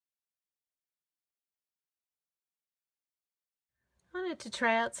wanted to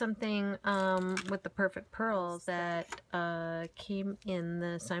try out something with the Perfect Pearls that came in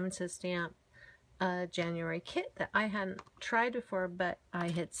the Simon Says Stamp January kit that I hadn't tried before, but I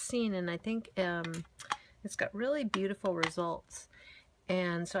had seen, and I think it's got really beautiful results.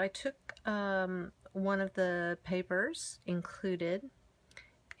 And so I took one of the papers included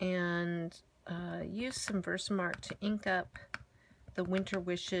and used some Versamark to ink up the Winter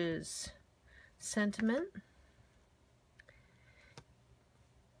Wishes sentiment.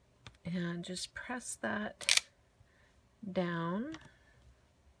 And just press that down,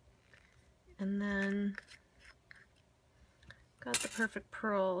 and then got the Perfect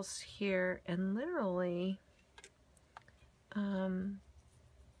Pearls here, and literally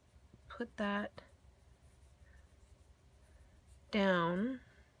put that down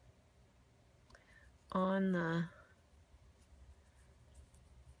on the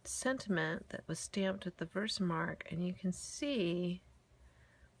sentiment that was stamped with the Versamark, and you can see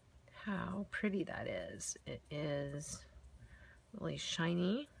how pretty that is. It is really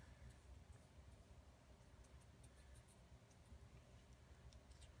shiny.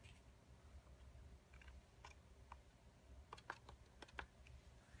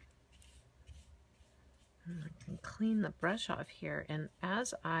 And I can clean the brush off here, and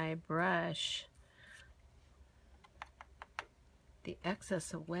as I brush the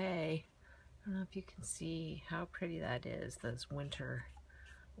excess away, I don't know if you can see how pretty that is, those Winter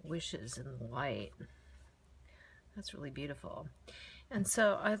Wishes in white. That's really beautiful. And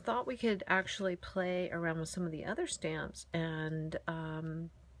so I thought we could actually play around with some of the other stamps and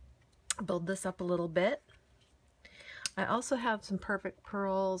build this up a little bit. I also have some Perfect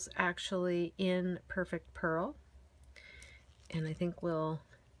Pearls actually in Perfect Pearl, and I think we'll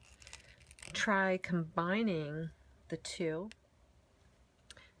try combining the two.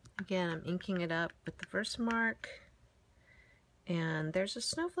 Again, I'm inking it up with the Versamark, and there's a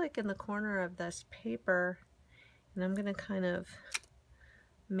snowflake in the corner of this paper, and I'm going to kind of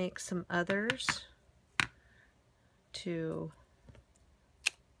make some others to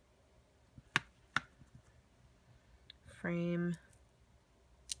frame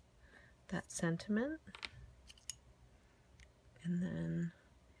that sentiment, and then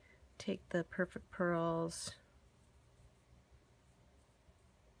take the Perfect Pearls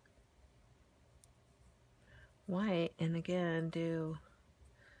white and again do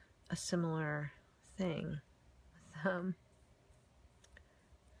a similar thing with them.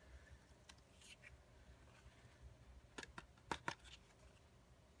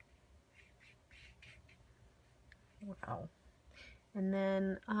 Wow. And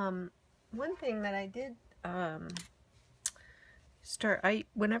then one thing that I did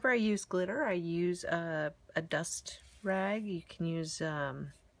whenever I use glitter, I use a dust rag. You can use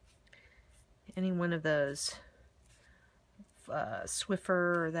any one of those,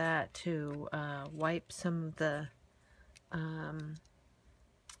 Swiffer or that, to wipe some of the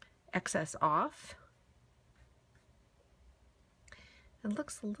excess off. It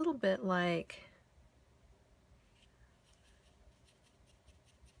looks a little bit like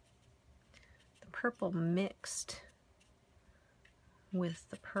the purple mixed with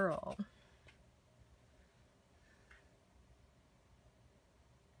the pearl.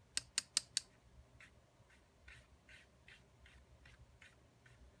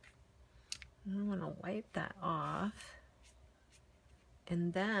 I want to wipe that off,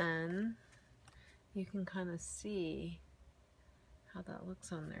 and then you can kind of see how that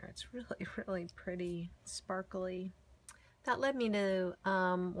looks on there. It's really, really pretty, sparkly. That led me to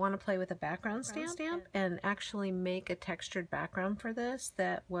want to play with a background stamp and actually make a textured background for this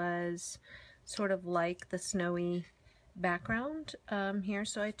that was sort of like the snowy background here.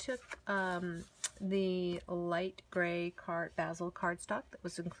 So I took the light gray basil cardstock that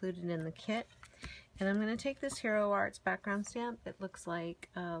was included in the kit, and I'm going to take this Hero Arts background stamp. It looks like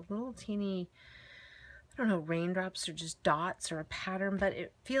little teeny, I don't know, raindrops or just dots or a pattern, but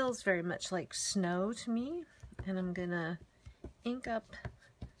it feels very much like snow to me. And I'm going to ink up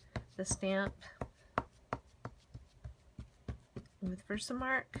the stamp with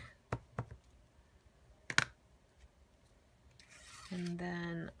Versamark, and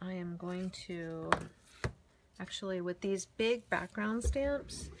then I am going to actually, with these big background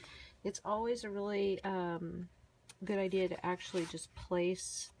stamps, it's always a really good idea to actually just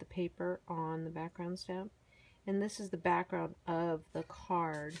place the paper on the background stamp, and this is the background of the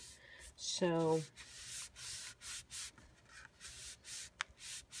card, so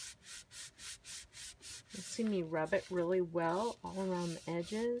you'll see me rub it really well all around the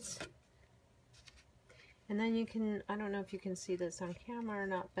edges. And then you can, I don't know if you can see this on camera or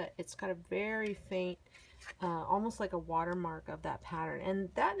not, but it's got a very faint almost like a watermark of that pattern. And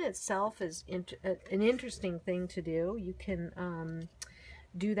that in itself is an interesting thing to do. You can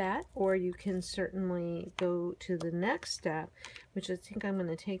do that, or you can certainly go to the next step, which I think I'm going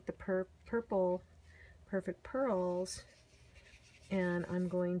to take the purple Perfect Pearls and I'm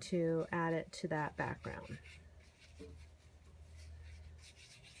going to add it to that background.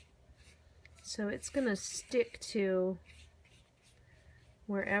 So it's going to stick to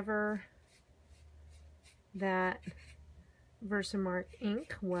wherever that Versamark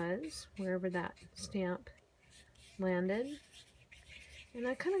ink was, wherever that stamp landed. And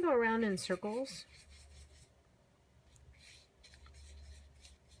I kind of go around in circles.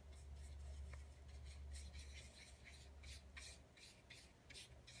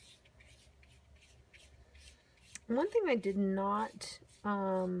 One thing I did not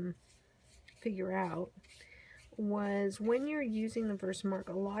figure out was when you're using the Versamark,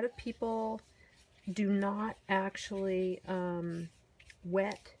 a lot of people do not actually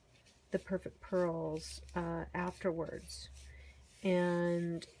wet the Perfect Pearls afterwards.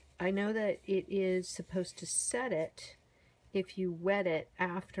 And I know that it is supposed to set it if you wet it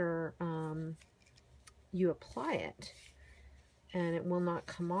after you apply it, and it will not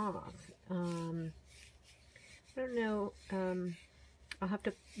come off. I don't know, I'll have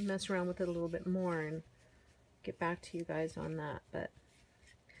to mess around with it a little bit more and get back to you guys on that, but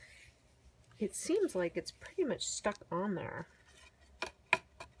it seems like it's pretty much stuck on there.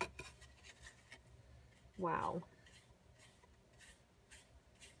 Wow.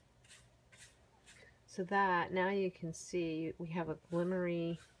 So that, now you can see we have a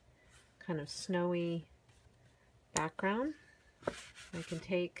glimmery, kind of snowy background. I can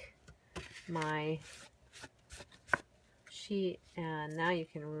take my sheet and now you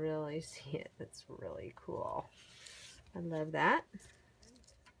can really see it. It's really cool. I love that.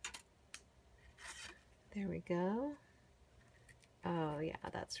 There we go. Oh yeah,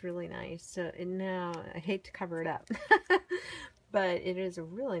 that's really nice. So and now I hate to cover it up, but it is a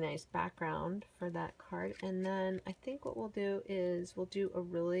really nice background for that card. And then I think what we'll do is we'll do a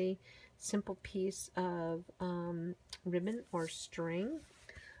really simple piece of ribbon or string.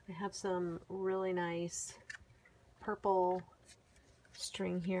 I have some really nice purple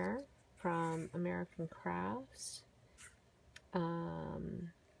string here from American Crafts.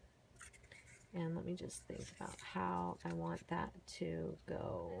 And let me just think about how I want that to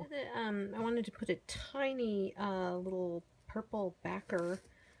go. I wanted to put a tiny little purple backer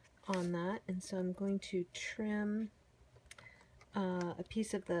on that, and so I'm going to trim a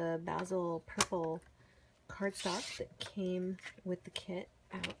piece of the basil purple cardstock that came with the kit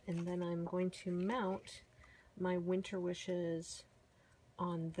out, and then I'm going to mount my Winter Wishes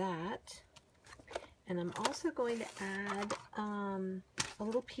on that. And I'm also going to add a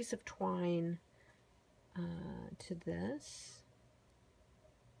little piece of twine to this.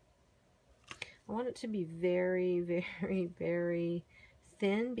 I want it to be very, very, very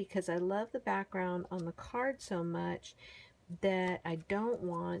thin because I love the background on the card so much that I don't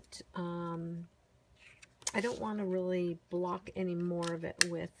want to really block any more of it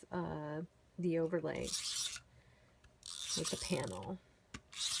with the overlay with the panel.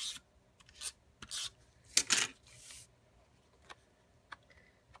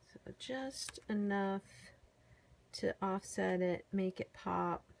 So just enough to offset it, make it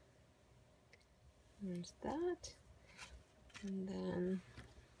pop. There's that. And then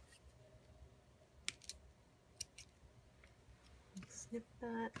snip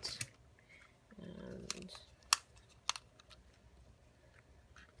that. And it's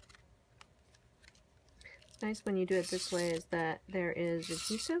nice when you do it this way is that there is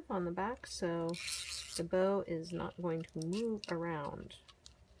adhesive on the back, so the bow is not going to move around.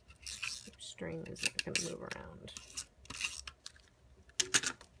 The string is not going to move around.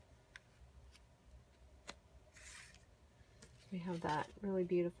 We have that really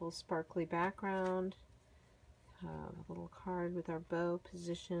beautiful sparkly background. A little card with our bow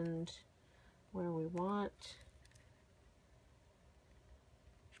positioned where we want.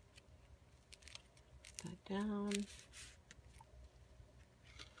 Put that down.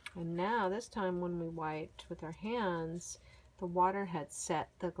 And now this time when we wiped with our hands, the water had set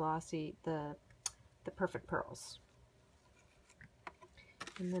the glossy, the Perfect Pearls.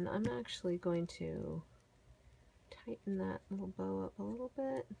 And then I'm actually going to tighten that little bow up a little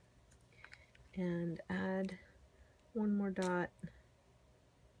bit and add one more dot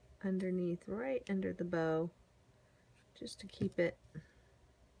underneath, right under the bow, just to keep it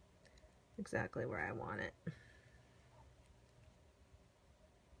exactly where I want it.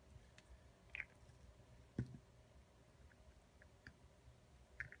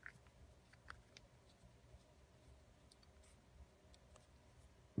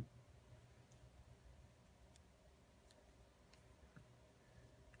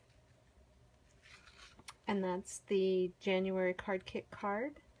 And that's the January card kit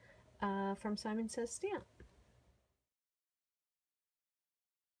card from Simon Says Stamp.